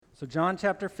So John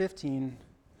chapter 15,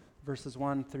 verses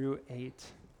 1 through 8.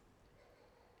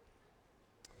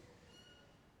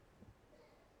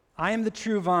 I am the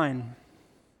true vine,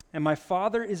 and my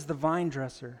Father is the vine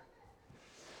dresser.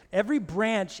 Every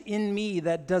branch in me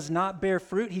that does not bear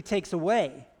fruit, he takes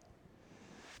away.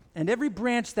 And every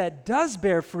branch that does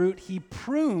bear fruit, he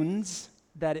prunes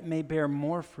that it may bear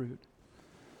more fruit.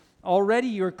 Already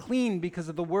you are clean because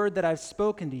of the word that I've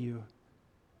spoken to you.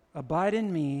 Abide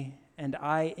in me, and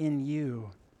I in you.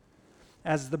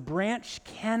 As the branch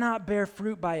cannot bear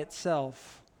fruit by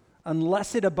itself,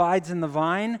 unless it abides in the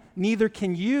vine, neither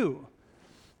can you,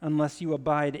 unless you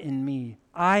abide in me.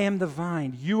 I am the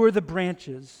vine, you are the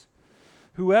branches.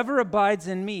 Whoever abides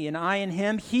in me, and I in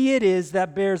him, he it is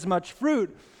that bears much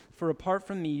fruit, for apart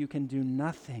from me you can do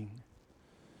nothing.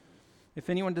 If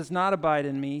anyone does not abide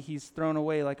in me, he's thrown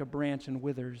away like a branch and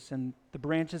withers, and the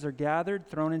branches are gathered,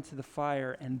 thrown into the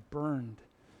fire, and burned.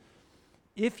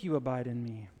 If you abide in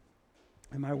me,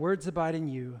 and my words abide in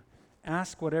you,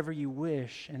 ask whatever you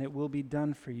wish, and it will be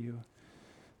done for you.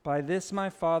 By this my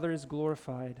Father is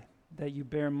glorified, that you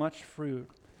bear much fruit,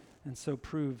 and so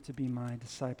prove to be my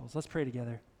disciples. Let's pray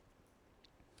together.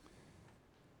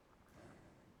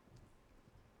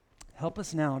 Help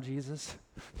us now, Jesus.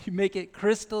 You make it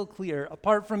crystal clear.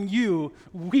 Apart from you,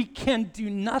 we can do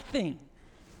nothing.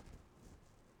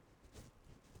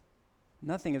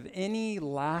 Nothing of any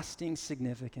lasting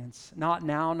significance. Not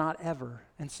now, not ever.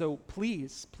 And so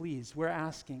please, we're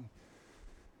asking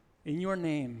in your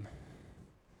name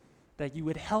that you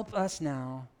would help us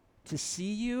now to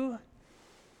see you,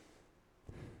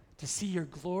 to see your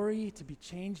glory, to be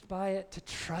changed by it, to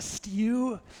trust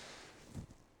you,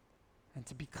 and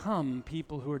to become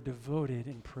people who are devoted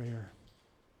in prayer.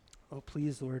 Oh,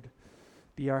 please, Lord,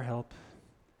 be our help.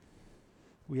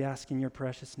 We ask in your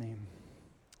precious name.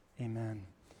 Amen.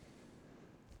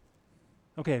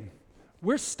 Okay,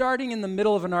 we're starting in the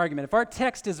middle of an argument. If our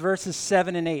text is verses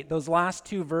 7 and 8, those last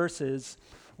two verses,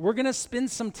 we're going to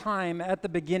spend some time at the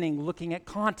beginning looking at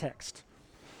context.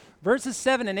 Verses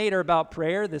 7 and 8 are about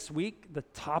prayer this week. The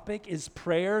topic is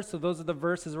prayer, so those are the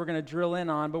verses we're going to drill in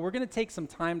on, but we're going to take some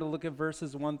time to look at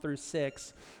verses 1 through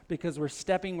 6 because we're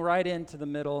stepping right into the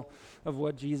middle of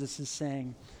what Jesus is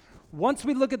saying. Once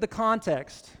we look at the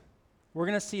context, we're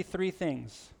going to see three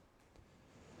things.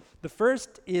 The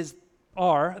first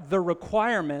are the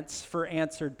requirements for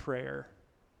answered prayer.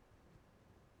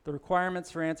 The requirements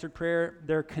for answered prayer,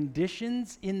 there are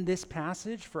conditions in this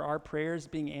passage for our prayers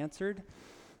being answered.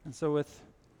 And so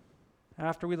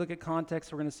after we look at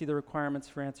context, we're going to see the requirements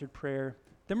for answered prayer.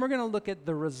 Then we're going to look at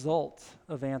the result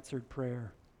of answered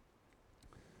prayer.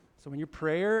 So when your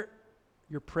prayers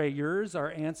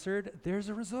are answered, there's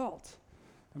a result.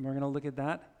 And we're going to look at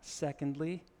that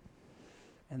secondly.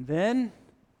 And then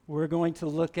we're going to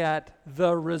look at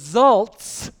the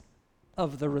results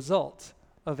of the result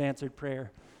of answered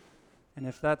prayer. And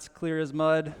if that's clear as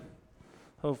mud,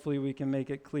 hopefully we can make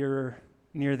it clearer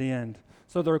near the end.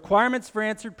 So the requirements for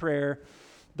answered prayer,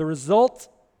 the result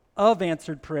of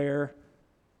answered prayer,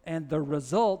 and the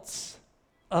results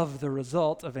of the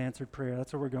result of answered prayer.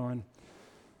 That's where we're going.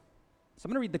 So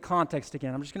I'm going to read the context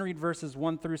again. I'm just going to read verses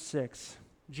 1 through 6.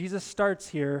 Jesus starts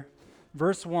here,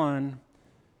 verse 1.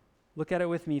 Look at it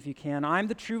with me if you can. I'm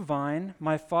the true vine.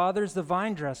 My Father's the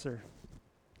vine dresser.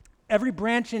 Every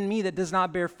branch in me that does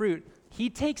not bear fruit, he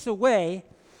takes away,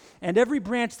 and every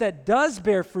branch that does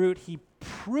bear fruit, he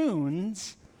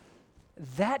prunes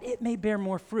that it may bear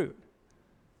more fruit.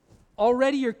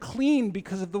 Already you're clean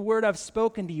because of the word I've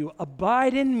spoken to you.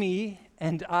 Abide in me,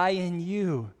 and I in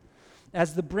you.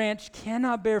 As the branch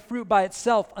cannot bear fruit by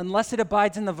itself unless it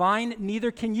abides in the vine,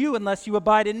 neither can you unless you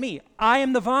abide in me. I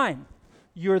am the vine,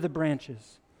 you're the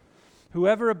branches.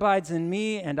 Whoever abides in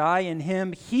me and I in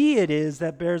him, he it is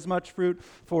that bears much fruit,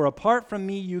 for apart from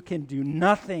me you can do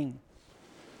nothing.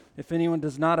 If anyone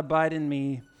does not abide in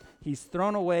me, he's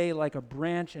thrown away like a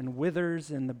branch and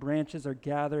withers, and the branches are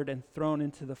gathered and thrown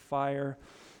into the fire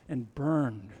and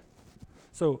burned.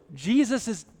 So Jesus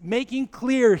is making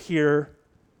clear here,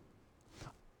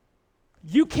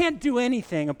 you can't do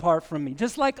anything apart from me.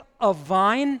 Just like a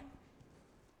vine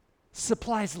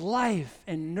supplies life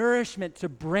and nourishment to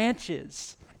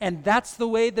branches, and that's the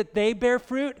way that they bear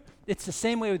fruit, it's the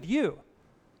same way with you.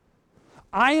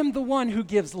 I am the one who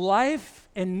gives life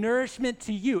and nourishment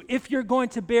to you. If you're going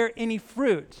to bear any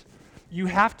fruit, you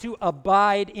have to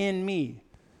abide in me.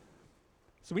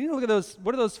 So we need to look at those.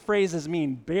 What do those phrases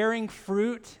mean? Bearing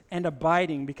fruit and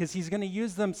abiding, because he's going to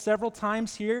use them several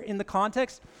times here in the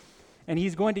context, and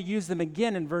he's going to use them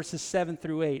again in verses 7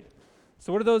 through 8.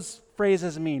 So what do those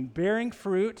phrases mean? Bearing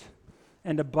fruit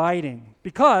and abiding.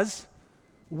 Because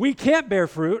We can't bear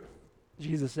fruit,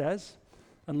 Jesus says,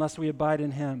 unless we abide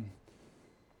in him.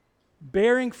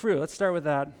 Bearing fruit, let's start with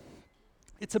that.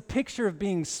 It's a picture of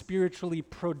being spiritually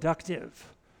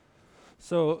productive.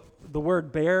 So the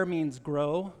word bear means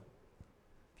grow.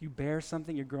 If you bear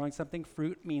something, you're growing something.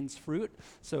 Fruit means fruit.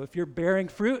 So if you're bearing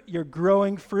fruit, you're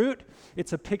growing fruit.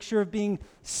 It's a picture of being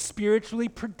spiritually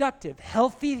productive.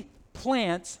 Healthy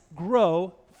plants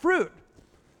grow fruit.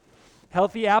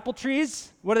 Healthy apple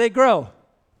trees, what do they grow?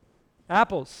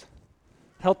 Apples.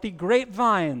 Healthy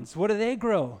grapevines, what do they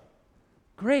grow?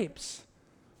 Grapes.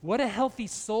 What do healthy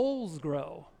souls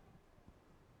grow?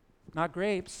 Not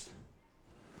grapes,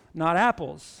 not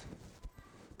apples.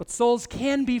 But souls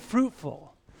can be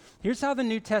fruitful. Here's how the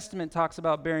New Testament talks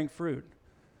about bearing fruit.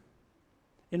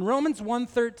 In Romans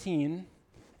 1:13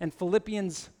 and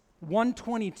Philippians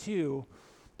 1:22,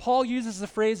 Paul uses the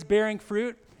phrase bearing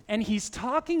fruit, and he's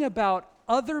talking about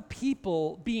other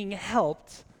people being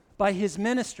helped by his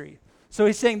ministry. So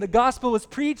he's saying the gospel was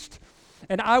preached,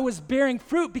 and I was bearing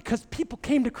fruit because people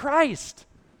came to Christ,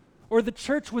 or the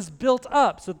church was built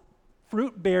up. So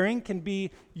fruit bearing can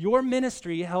be your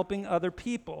ministry helping other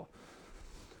people.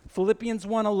 Philippians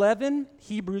 1:11,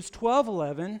 Hebrews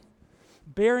 12:11,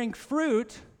 bearing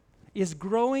fruit is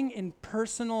growing in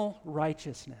personal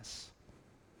righteousness.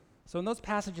 So in those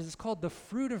passages, it's called the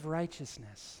fruit of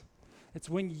righteousness. It's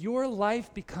when your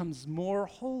life becomes more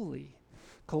holy.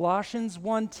 Colossians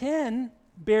 1:10,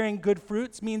 bearing good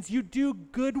fruits means you do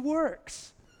good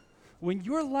works. When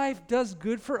your life does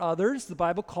good for others, the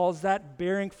Bible calls that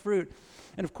bearing fruit.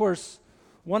 And of course,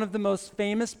 one of the most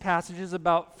famous passages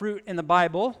about fruit in the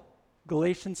Bible,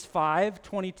 Galatians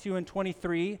 5:22 and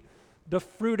 23, the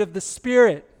fruit of the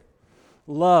Spirit,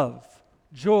 love,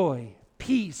 joy,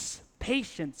 peace,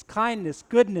 patience, kindness,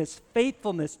 goodness,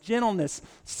 faithfulness, gentleness,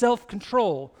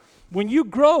 self-control. When you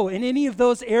grow in any of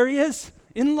those areas,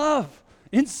 in love,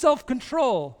 in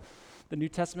self-control, the New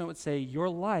Testament would say your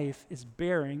life is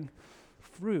bearing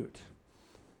fruit.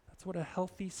 That's what a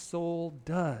healthy soul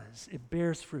does. It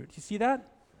bears fruit. You see that?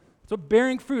 That's what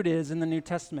bearing fruit is in the New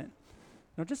Testament.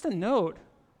 Now, just a note,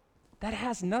 that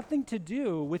has nothing to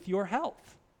do with your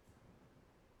health.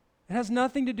 It has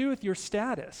nothing to do with your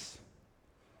status.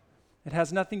 It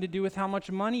has nothing to do with how much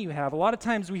money you have. A lot of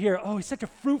times we hear, oh, he's such a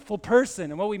fruitful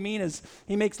person. And what we mean is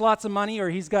he makes lots of money or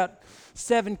he's got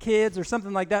 7 kids or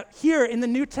something like that. Here in the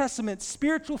New Testament,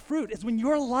 spiritual fruit is when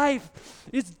your life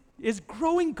is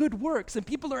growing good works and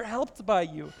people are helped by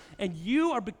you and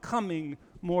you are becoming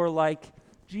more like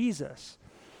Jesus.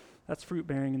 That's fruit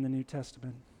bearing in the New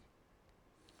Testament.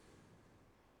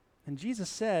 And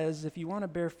Jesus says if you want to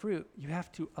bear fruit, you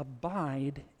have to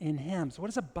abide in him. So what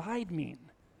does abide mean?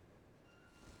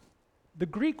 The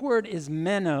Greek word is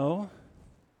meno,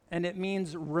 and it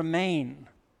means remain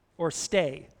or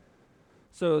stay.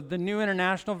 So the New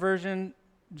International Version,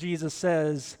 Jesus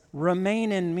says,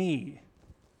 remain in me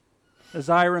as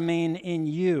I remain in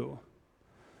you.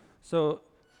 So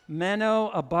meno,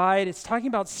 abide, it's talking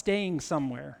about staying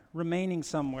somewhere, remaining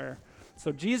somewhere.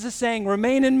 So Jesus is saying,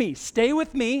 remain in me, stay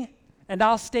with me, and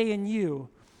I'll stay in you.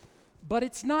 But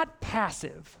it's not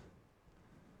passive.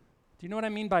 Do you know what I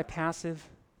mean by passive?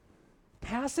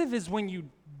 Passive is when you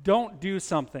don't do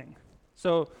something.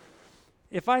 So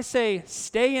if I say,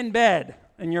 stay in bed,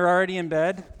 and you're already in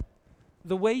bed,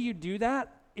 the way you do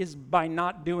that is by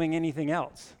not doing anything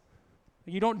else.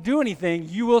 You don't do anything,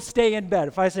 you will stay in bed.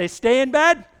 If I say, stay in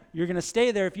bed, you're going to stay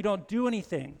there if you don't do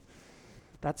anything.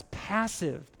 That's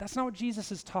passive. That's not what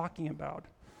Jesus is talking about.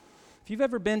 If you've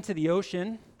ever been to the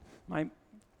ocean, my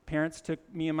parents took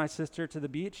me and my sister to the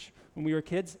beach when we were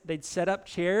kids. They'd set up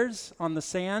chairs on the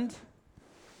sand,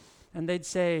 and they'd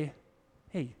say,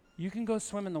 hey, you can go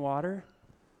swim in the water,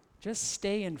 just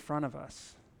stay in front of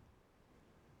us.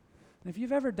 And if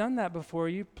you've ever done that before,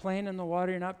 you playing in the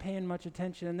water, you're not paying much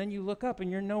attention, and then you look up and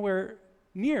you're nowhere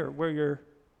near where your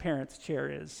parents' chair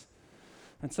is.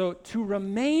 And so to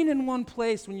remain in one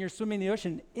place when you're swimming in the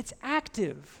ocean, it's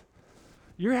active.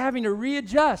 You're having to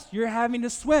readjust, you're having to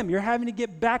swim, you're having to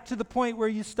get back to the point where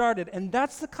you started. And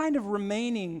that's the kind of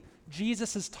remaining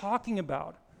Jesus is talking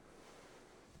about.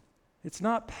 It's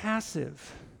not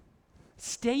passive.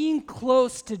 Staying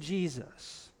close to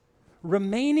Jesus,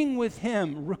 remaining with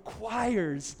him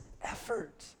requires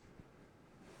effort.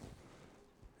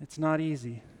 It's not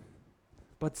easy.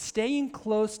 But staying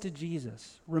close to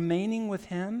Jesus, remaining with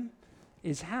him,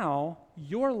 is how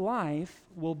your life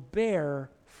will bear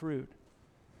fruit.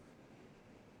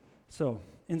 So,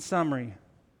 in summary,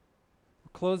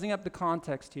 we're closing up the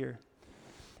context here.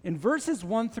 In verses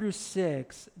 1 through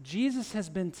 6, Jesus has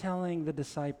been telling the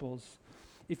disciples,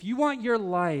 if you want your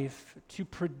life to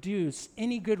produce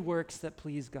any good works that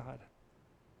please God,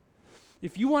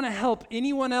 if you want to help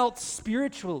anyone else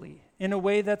spiritually in a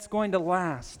way that's going to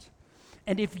last,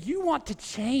 and if you want to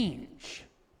change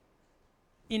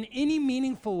in any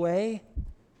meaningful way,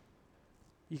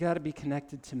 you got to be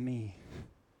connected to me.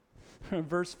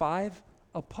 Verse 5,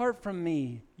 apart from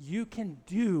me, you can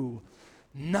do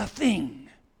nothing.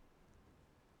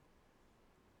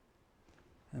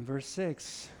 And verse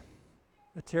 6,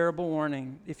 a terrible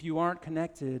warning. If you aren't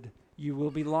connected, you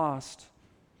will be lost.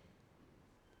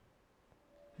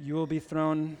 You will be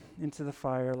thrown into the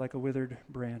fire like a withered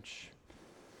branch.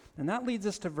 And that leads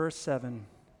us to verse 7,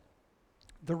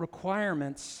 the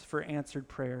requirements for answered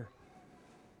prayer.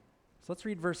 So let's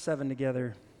read verse 7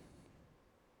 together.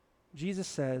 Jesus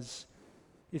says,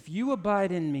 if you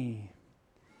abide in me,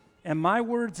 and my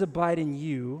words abide in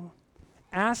you,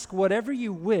 ask whatever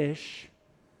you wish,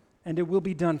 and it will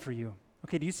be done for you.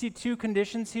 Okay, do you see two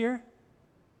conditions here?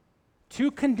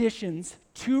 Two conditions,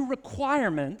 two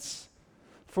requirements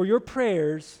for your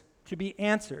prayers to be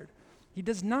answered. He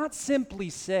does not simply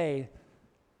say,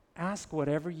 ask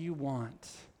whatever you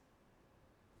want,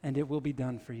 and it will be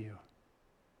done for you.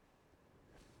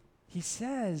 He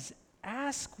says,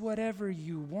 ask whatever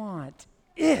you want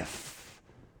if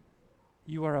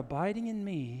you are abiding in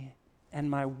me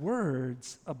and my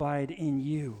words abide in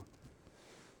you.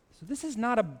 So this is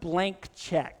not a blank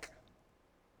check.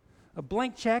 A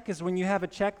blank check is when you have a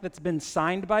check that's been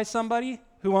signed by somebody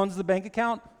who owns the bank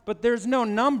account, but there's no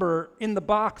number in the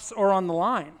box or on the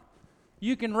line.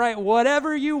 You can write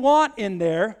whatever you want in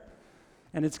there,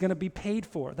 and it's going to be paid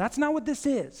for. That's not what this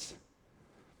is.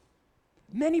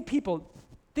 Many people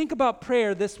think about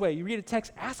prayer this way. You read a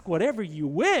text, ask whatever you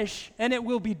wish, and it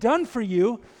will be done for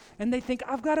you. And they think,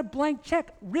 I've got a blank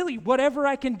check. Really, whatever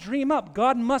I can dream up,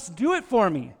 God must do it for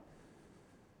me.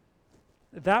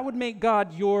 That would make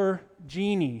God your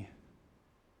genie.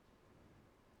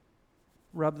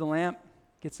 Rub the lamp,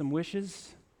 get some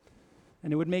wishes,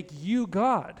 and it would make you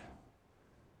God.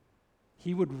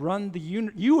 You would run the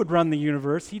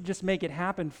universe. He'd just make it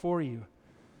happen for you.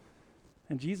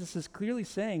 And Jesus is clearly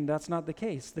saying that's not the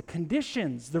case. The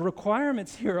conditions, the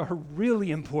requirements here are really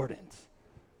important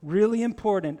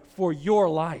for your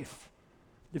life.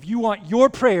 If you want your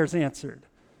prayers answered,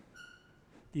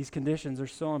 these conditions are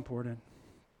so important.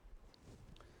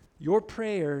 Your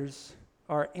prayers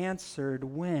are answered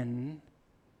when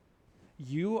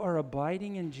you are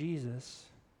abiding in Jesus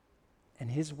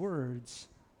and his words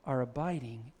are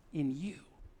abiding in you.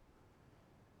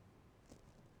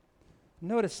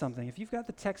 Notice something. If you've got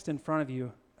the text in front of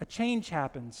you, a change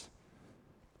happens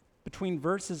between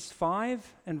verses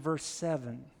 5 and verse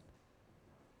 7.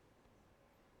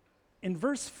 In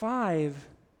verse 5,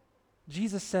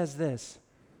 Jesus says this,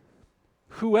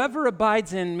 whoever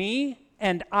abides in me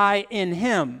and I in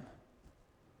him.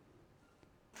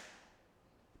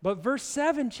 But verse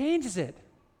 7 changes it.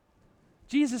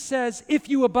 Jesus says, if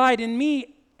you abide in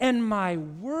me and my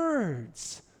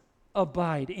words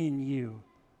abide in you.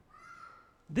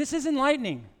 This is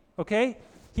enlightening, okay?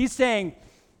 He's saying,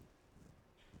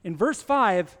 in verse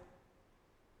 5,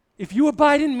 if you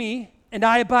abide in me and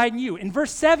I abide in you. In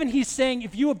verse 7, he's saying,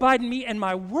 if you abide in me and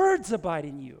my words abide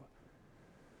in you.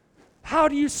 How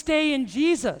do you stay in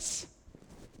Jesus?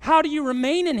 How do you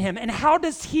remain in him? And how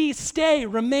does he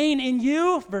remain in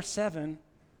you? Verse 7,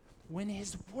 when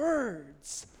his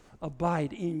words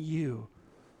abide in you.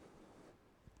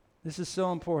 This is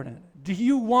so important. Do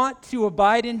you want to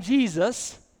abide in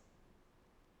Jesus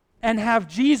and have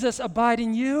Jesus abide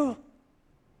in you?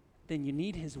 Then you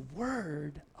need his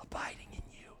word abiding in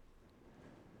you.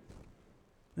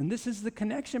 And this is the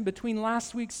connection between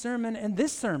last week's sermon and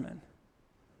this sermon.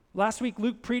 Last week,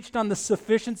 Luke preached on the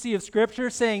sufficiency of Scripture,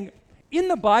 saying, in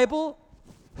the Bible,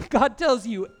 God tells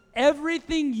you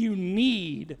everything you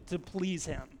need to please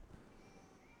him.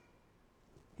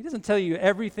 He doesn't tell you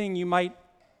everything you might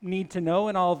need to know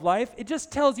in all of life. It just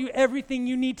tells you everything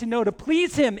you need to know to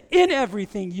please him in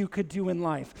everything you could do in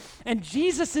life. And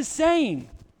Jesus is saying,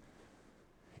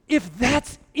 if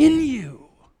that's in you,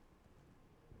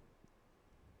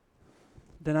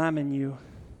 then I'm in you,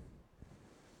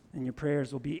 and your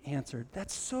prayers will be answered.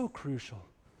 That's so crucial.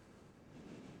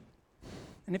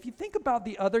 And if you think about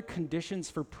the other conditions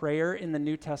for prayer in the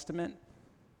New Testament,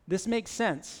 this makes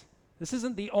sense. This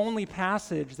isn't the only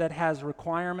passage that has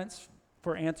requirements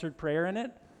for answered prayer in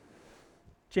it.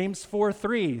 James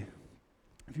 4:3.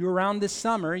 If you were around this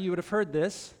summer, you would have heard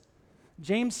this.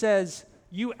 James says,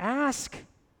 you ask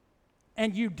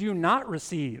and you do not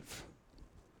receive.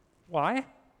 Why?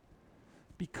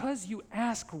 Because you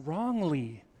ask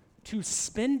wrongly to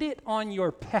spend it on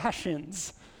your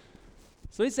passions.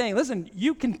 So he's saying, listen,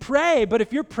 you can pray, but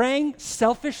if you're praying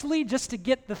selfishly just to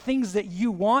get the things that you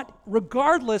want,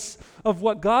 regardless of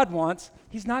what God wants,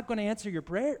 he's not going to answer your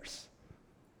prayers.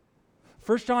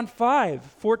 1 John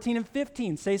 5:14 and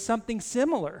 15 say something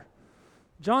similar.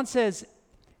 John says,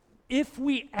 if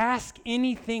we ask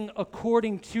anything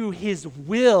according to his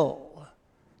will,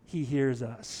 he hears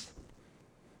us.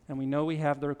 And we know we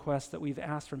have the request that we've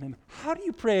asked from him. How do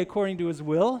you pray according to his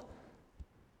will?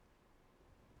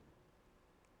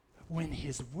 When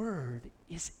his word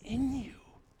is in you.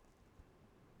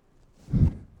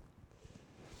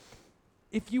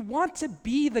 If you want to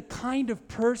be the kind of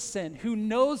person who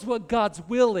knows what God's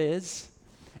will is,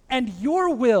 and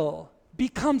your will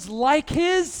becomes like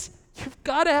his, you've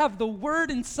got to have the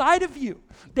word inside of you.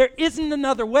 There isn't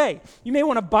another way. You may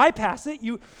want to bypass it.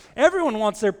 Everyone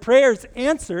wants their prayers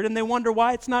answered, and they wonder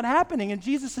why it's not happening. And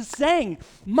Jesus is saying,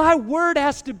 my word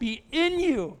has to be in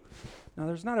you. Now,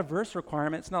 there's not a verse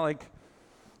requirement. It's not like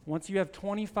once you have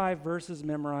 25 verses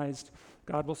memorized,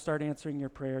 God will start answering your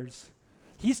prayers.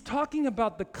 He's talking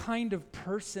about the kind of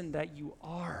person that you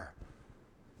are.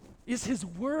 Is his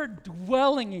word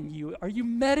dwelling in you? Are you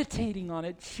meditating on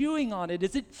it, chewing on it?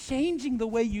 Is it changing the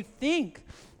way you think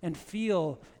and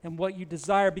feel and what you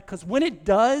desire? Because when it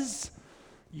does,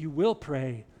 you will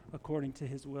pray according to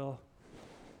his will,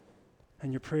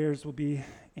 and your prayers will be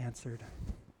answered.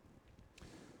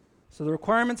 So the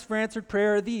requirements for answered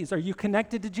prayer are these. Are you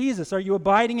connected to Jesus? Are you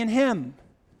abiding in him?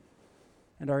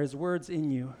 And are his words in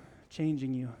you,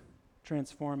 changing you,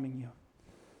 transforming you?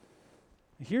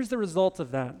 Here's the result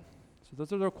of that. So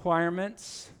those are the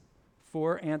requirements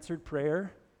for answered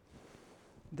prayer.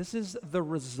 This is the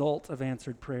result of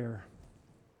answered prayer.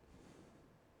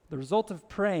 The result of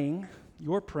praying,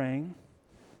 your praying,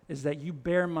 is that you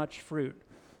bear much fruit.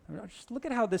 Just look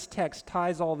at how this text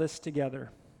ties all this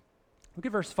together. Look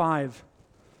at verse 5.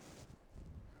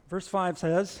 Verse 5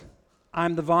 says,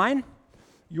 I'm the vine,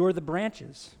 you're the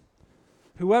branches.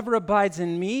 Whoever abides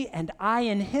in me and I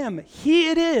in him, he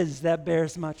it is that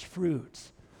bears much fruit.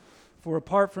 For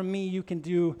apart from me, you can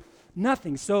do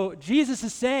nothing. So Jesus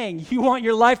is saying, you want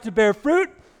your life to bear fruit?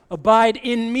 Abide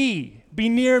in me. Be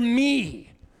near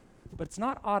me. But it's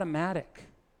not automatic.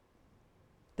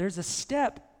 There's a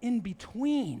step in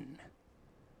between.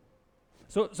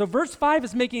 So verse 5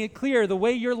 is making it clear the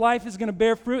way your life is going to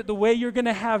bear fruit, the way you're going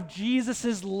to have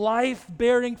Jesus' life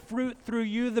bearing fruit through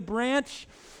you, the branch,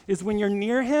 is when you're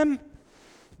near him.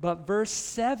 But verses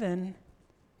 7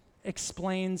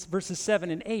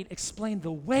 and 8 explain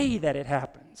the way that it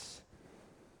happens.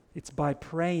 It's by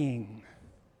praying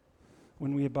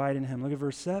when we abide in him. Look at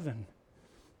verse 7.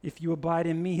 If you abide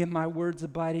in me and my words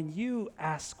abide in you,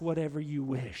 ask whatever you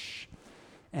wish,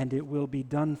 and it will be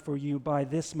done for you. By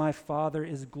this my Father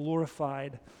is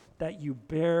glorified, that you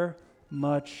bear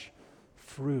much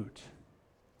fruit.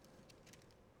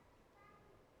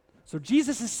 So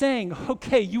Jesus is saying,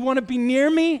 okay, you want to be near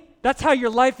me? That's how your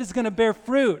life is going to bear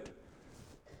fruit.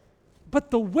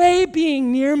 But the way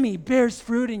being near me bears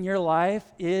fruit in your life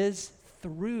is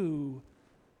through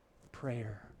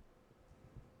prayer.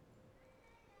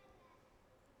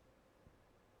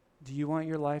 Do you want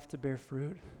your life to bear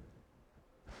fruit?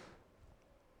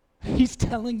 He's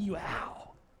telling you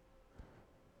how.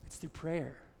 It's through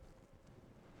prayer.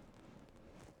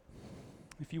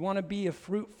 If you want to be a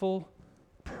fruitful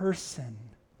person,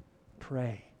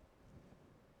 pray.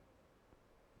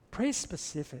 Pray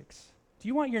specifics. Do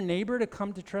you want your neighbor to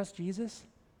come to trust Jesus?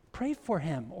 Pray for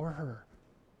him or her.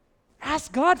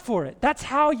 Ask God for it. That's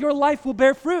how your life will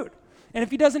bear fruit. And if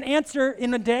he doesn't answer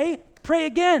in a day, pray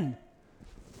again.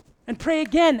 And pray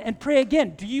again and pray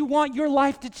again. Do you want your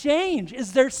life to change?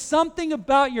 Is there something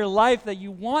about your life that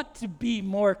you want to be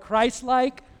more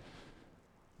Christ-like?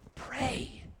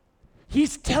 Pray.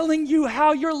 He's telling you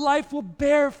how your life will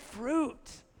bear fruit.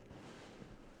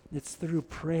 It's through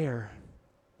prayer.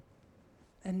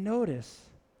 And notice,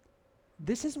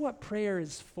 this is what prayer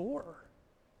is for.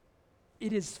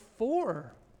 It is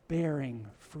for bearing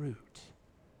fruit.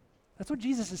 That's what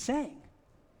Jesus is saying.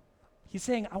 He's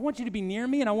saying, I want you to be near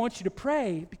me and I want you to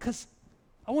pray because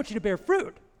I want you to bear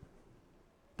fruit.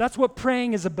 That's what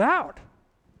praying is about.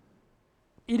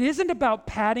 It isn't about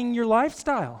padding your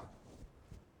lifestyle.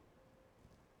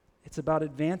 It's about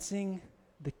advancing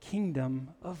the kingdom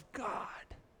of God.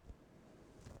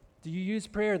 Do you use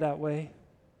prayer that way?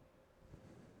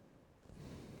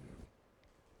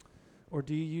 Or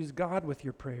do you use God with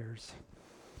your prayers?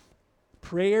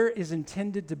 Prayer is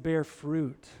intended to bear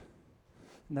fruit.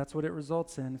 And that's what it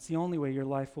results in. It's the only way your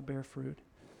life will bear fruit.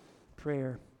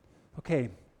 Prayer. Okay,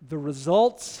 the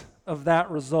results of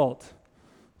that result.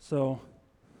 So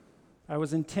I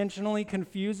was intentionally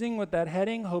confusing with that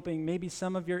heading, hoping maybe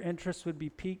some of your interest would be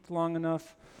piqued long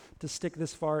enough to stick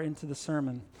this far into the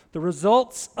sermon. The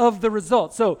results of the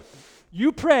results. So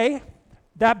you pray,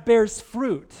 that bears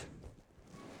fruit.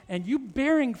 And you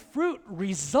bearing fruit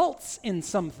results in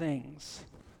some things,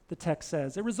 the text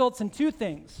says. It results in two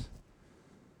things: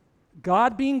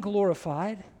 God being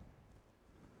glorified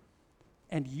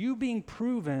and you being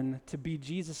proven to be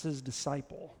Jesus'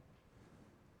 disciple.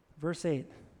 Verse 8.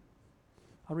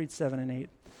 I'll read 7 and 8.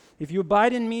 If you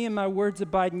abide in me and my words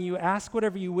abide in you, ask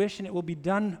whatever you wish and it will be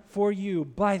done for you.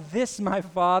 By this my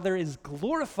Father is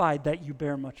glorified that you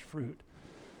bear much fruit,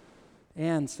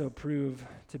 and so prove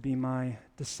to be my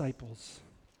disciples.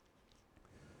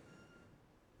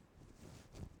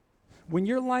 When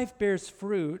your life bears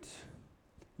fruit,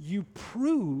 you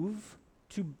prove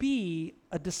to be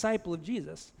a disciple of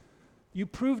Jesus. You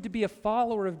prove to be a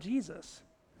follower of Jesus.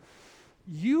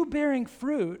 You bearing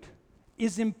fruit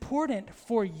is important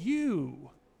for you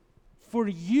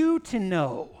to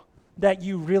know that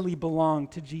you really belong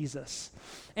to Jesus.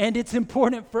 And it's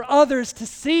important for others to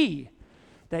see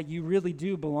that you really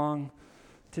do belong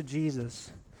to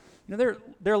Jesus. You know,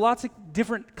 there are lots of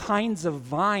different kinds of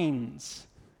vines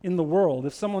in the world.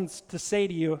 If someone's to say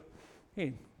to you,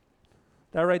 hey,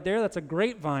 that right there, that's a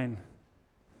grapevine.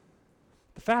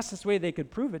 The fastest way they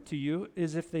could prove it to you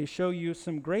is if they show you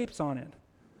some grapes on it.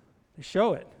 They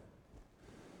show it.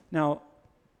 Now,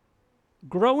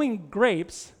 growing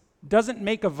grapes doesn't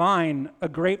make a vine a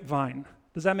grapevine.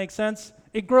 Does that make sense?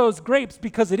 It grows grapes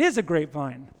because it is a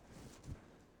grapevine.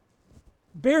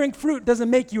 Bearing fruit doesn't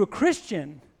make you a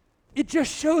Christian. It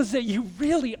just shows that you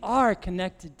really are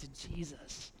connected to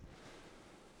Jesus.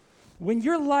 When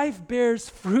your life bears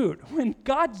fruit, when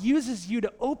God uses you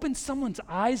to open someone's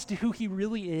eyes to who he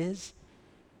really is,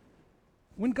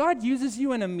 when God uses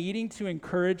you in a meeting to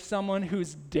encourage someone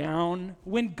who's down,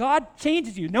 when God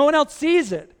changes you, no one else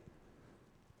sees it,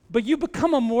 but you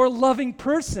become a more loving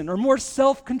person or more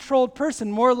self-controlled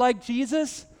person, more like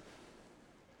Jesus,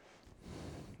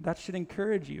 that should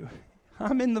encourage you.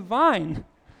 I'm in the vine,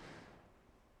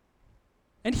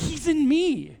 and he's in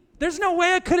me. There's no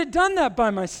way I could have done that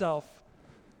by myself.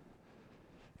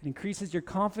 It increases your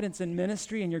confidence in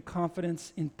ministry and your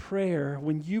confidence in prayer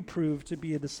when you prove to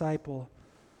be a disciple.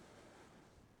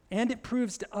 And it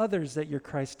proves to others that you're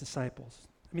Christ's disciples.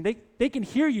 I mean, they can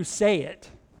hear you say it.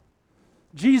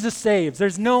 Jesus saves.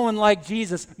 There's no one like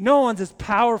Jesus. No one's as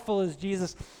powerful as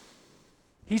Jesus.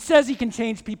 He says he can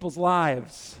change people's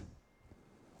lives.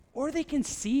 Or they can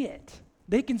see it.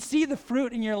 They can see the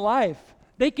fruit in your life.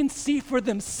 They can see for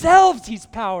themselves he's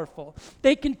powerful.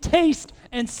 They can taste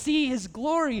and see his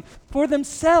glory for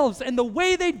themselves. And the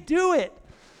way they do it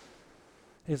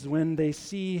is when they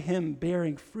see him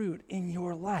bearing fruit in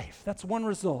your life. That's one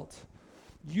result.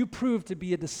 You prove to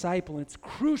be a disciple. It's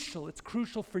crucial. It's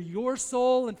crucial for your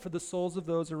soul and for the souls of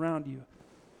those around you.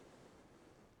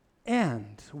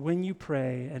 And when you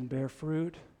pray and bear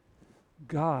fruit,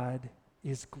 God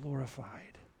is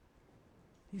glorified.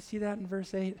 You see that in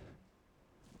verse 8?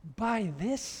 By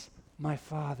this my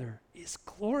Father is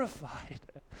glorified.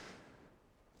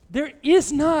 There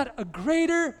is not a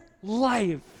greater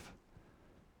life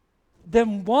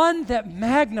than one that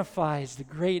magnifies the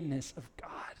greatness of God.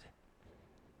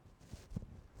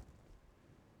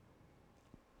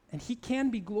 And he can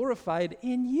be glorified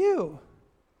in you.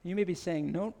 You may be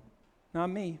saying, no, not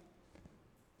me.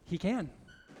 He can.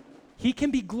 He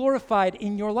can be glorified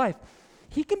in your life.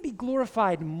 He can be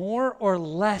glorified more or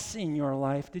less in your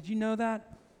life. Did you know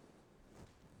that?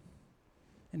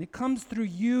 And it comes through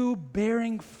you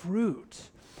bearing fruit.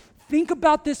 Think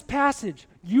about this passage.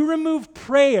 You remove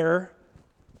prayer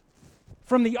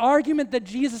from the argument that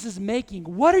Jesus is making.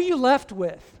 What are you left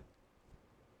with?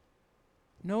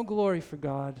 No glory for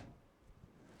God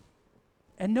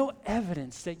and no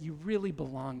evidence that you really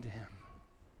belong to him.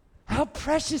 How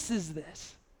precious is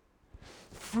this?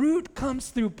 Fruit comes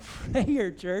through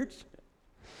prayer, church.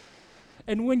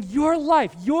 And when your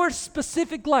life, your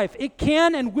specific life, it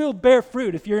can and will bear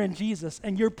fruit if you're in Jesus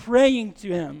and you're praying to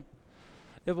him,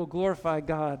 it will glorify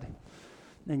God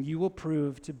and you will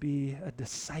prove to be a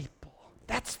disciple.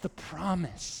 That's the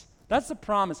promise. That's the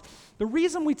promise. The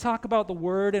reason we talk about the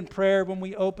word and prayer when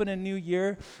we open a new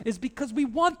year is because we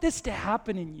want this to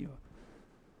happen in you.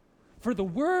 For the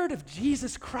word of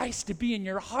Jesus Christ to be in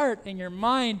your heart and your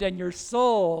mind and your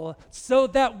soul, so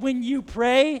that when you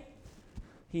pray,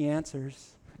 he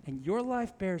answers, and your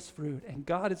life bears fruit, and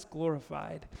God is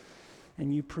glorified,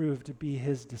 and you prove to be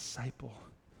his disciple.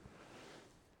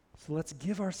 So let's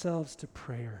give ourselves to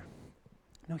prayer.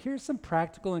 Now here's some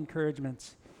practical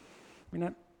encouragements.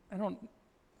 I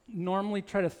normally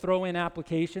try to throw in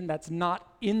application that's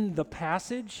not in the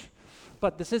passage,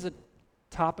 but this is a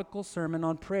topical sermon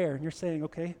on prayer. And you're saying,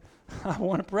 okay, I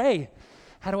want to pray.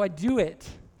 How do I do it?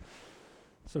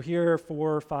 So here are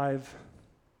 4 or 5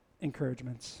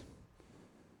 encouragements.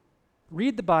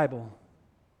 Read the Bible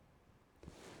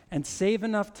and save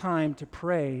enough time to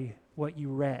pray what you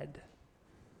read.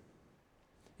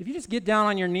 If you just get down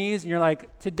on your knees and you're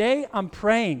like, today I'm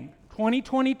praying.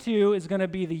 2022 is going to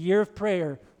be the year of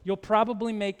prayer. You'll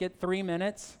probably make it 3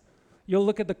 minutes. You'll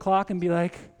look at the clock and be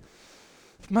like,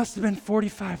 it must have been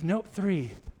 45. Nope,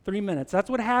 3 minutes. That's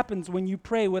what happens when you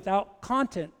pray without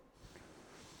content.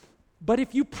 But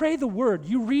if you pray the word,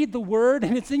 you read the word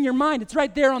and it's in your mind, it's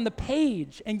right there on the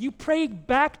page, and you pray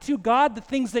back to God the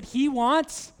things that he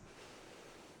wants,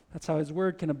 that's how his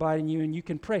word can abide in you and you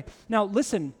can pray. Now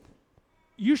listen,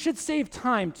 you should save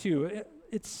time too.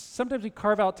 It's sometimes we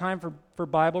carve out time for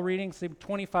Bible reading, say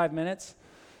 25 minutes,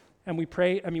 and we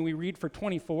read for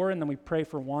 24 and then we pray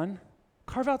for 1.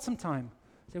 Carve out some time.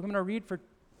 Say, I'm going to read for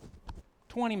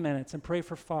 20 minutes and pray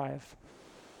for 5.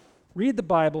 Read the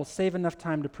Bible, save enough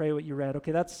time to pray what you read.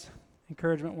 Okay, that's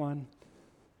encouragement 1.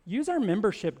 Use our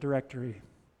membership directory.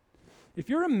 If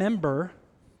you're a member,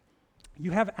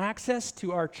 you have access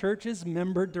to our church's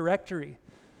member directory.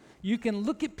 You can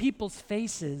look at people's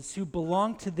faces who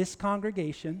belong to this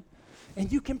congregation, and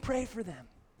you can pray for them.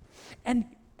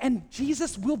 And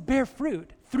Jesus will bear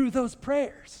fruit through those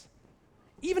prayers.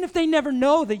 Even if they never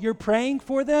know that you're praying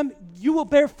for them, you will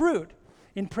bear fruit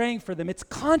in praying for them. It's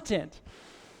content,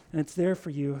 and it's there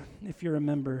for you if you're a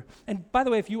member. And by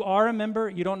the way, if you are a member,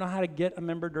 you don't know how to get a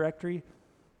member directory,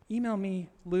 email me,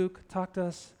 Luke, talk to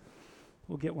us.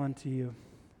 We'll get one to you.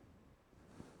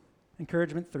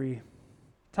 Encouragement 3.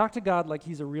 Talk to God like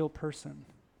he's a real person,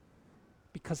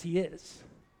 because he is.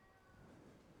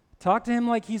 Talk to him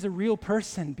like he's a real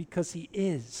person, because he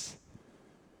is.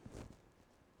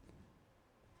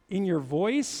 In your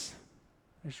voice,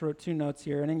 I just wrote 2 notes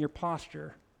here, and in your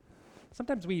posture.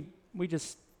 Sometimes we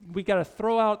got to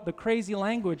throw out the crazy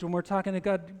language when we're talking to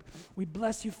God. We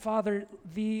bless you, Father,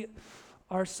 thee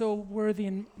are so worthy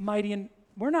and mighty. And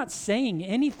we're not saying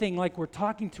anything like we're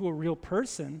talking to a real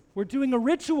person. We're doing a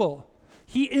ritual.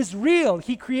 He is real.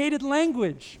 He created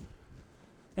language.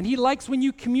 And he likes when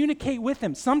you communicate with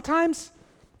him. Sometimes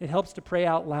it helps to pray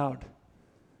out loud.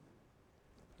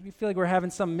 We feel like we're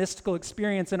having some mystical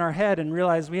experience in our head and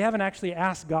realize we haven't actually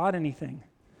asked God anything.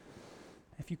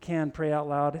 If you can, pray out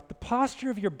loud. The posture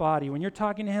of your body, when you're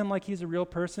talking to him like he's a real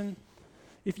person,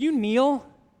 if you kneel,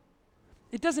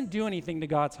 it doesn't do anything to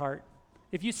God's heart.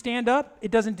 If you stand up, it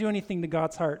doesn't do anything to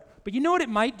God's heart. But you know what it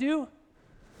might do?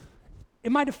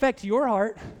 It might affect your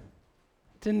heart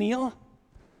to kneel.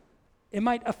 It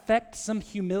might affect some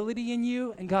humility in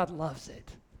you, and God loves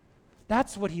it.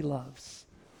 That's what he loves.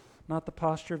 Not the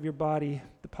posture of your body,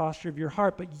 the posture of your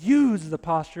heart, but use the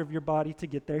posture of your body to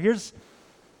get there. Here's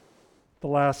the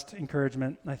last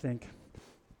encouragement, I think.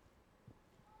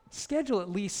 Schedule at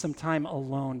least some time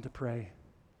alone to pray.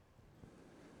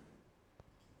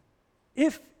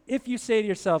 If you say to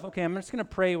yourself, okay, I'm just going to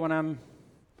pray when I'm,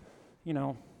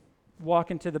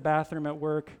 walking to the bathroom at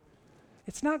work,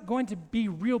 it's not going to be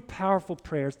real powerful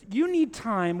prayers. You need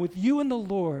time with you and the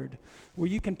Lord where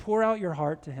you can pour out your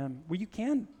heart to him, where you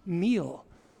can kneel,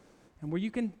 and where you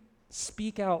can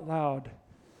speak out loud.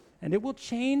 And it will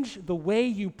change the way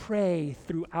you pray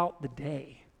throughout the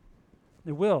day.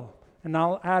 It will. And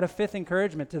I'll add a 5th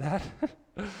encouragement to that.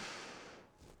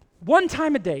 1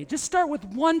 time a day. Just start with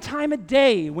 1 time a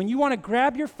day. When you want to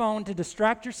grab your phone to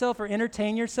distract yourself or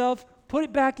entertain yourself, put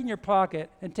it back in your pocket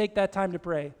and take that time to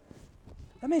pray.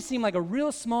 That may seem like a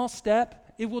real small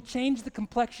step. It will change the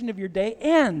complexion of your day.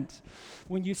 And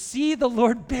when you see the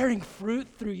Lord bearing fruit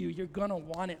through you, you're going to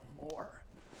want it more.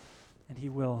 And he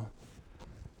will.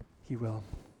 He will.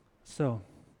 So,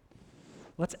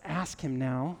 let's ask him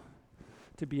now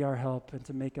to be our help and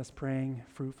to make us praying,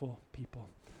 fruitful people.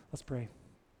 Let's pray.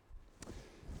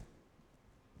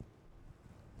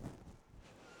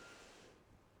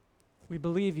 We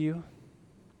believe you,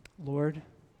 Lord.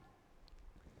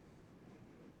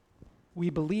 We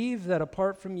believe that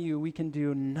apart from you, we can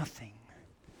do nothing.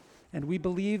 And we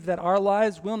believe that our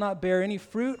lives will not bear any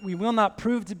fruit. We will not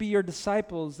prove to be your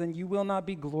disciples, and you will not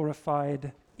be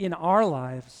glorified in our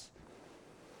lives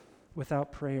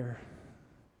without prayer.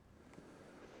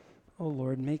 Oh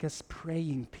Lord, make us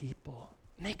praying people.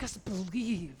 Make us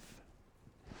believe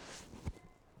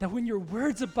that when your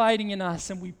word's abiding in us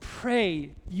and we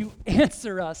pray, you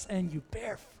answer us and you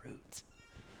bear fruit.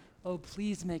 Oh,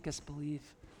 please make us believe.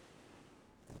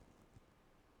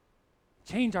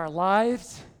 Change our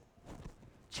lives,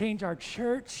 change our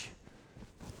church,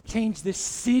 Change this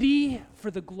city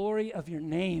for the glory of your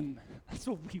name. That's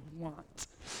what we want.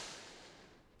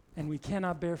 And we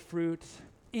cannot bear fruit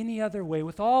any other way.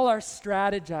 With all our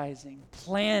strategizing,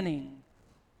 planning,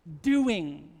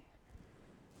 doing,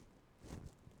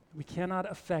 we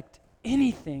cannot affect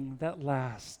anything that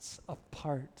lasts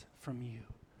apart from you.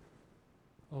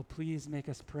 Oh, please make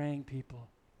us praying people.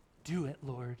 Do it,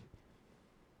 Lord.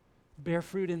 Bear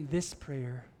fruit in this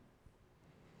prayer.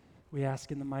 We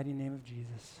ask in the mighty name of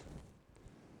Jesus.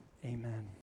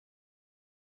 Amen.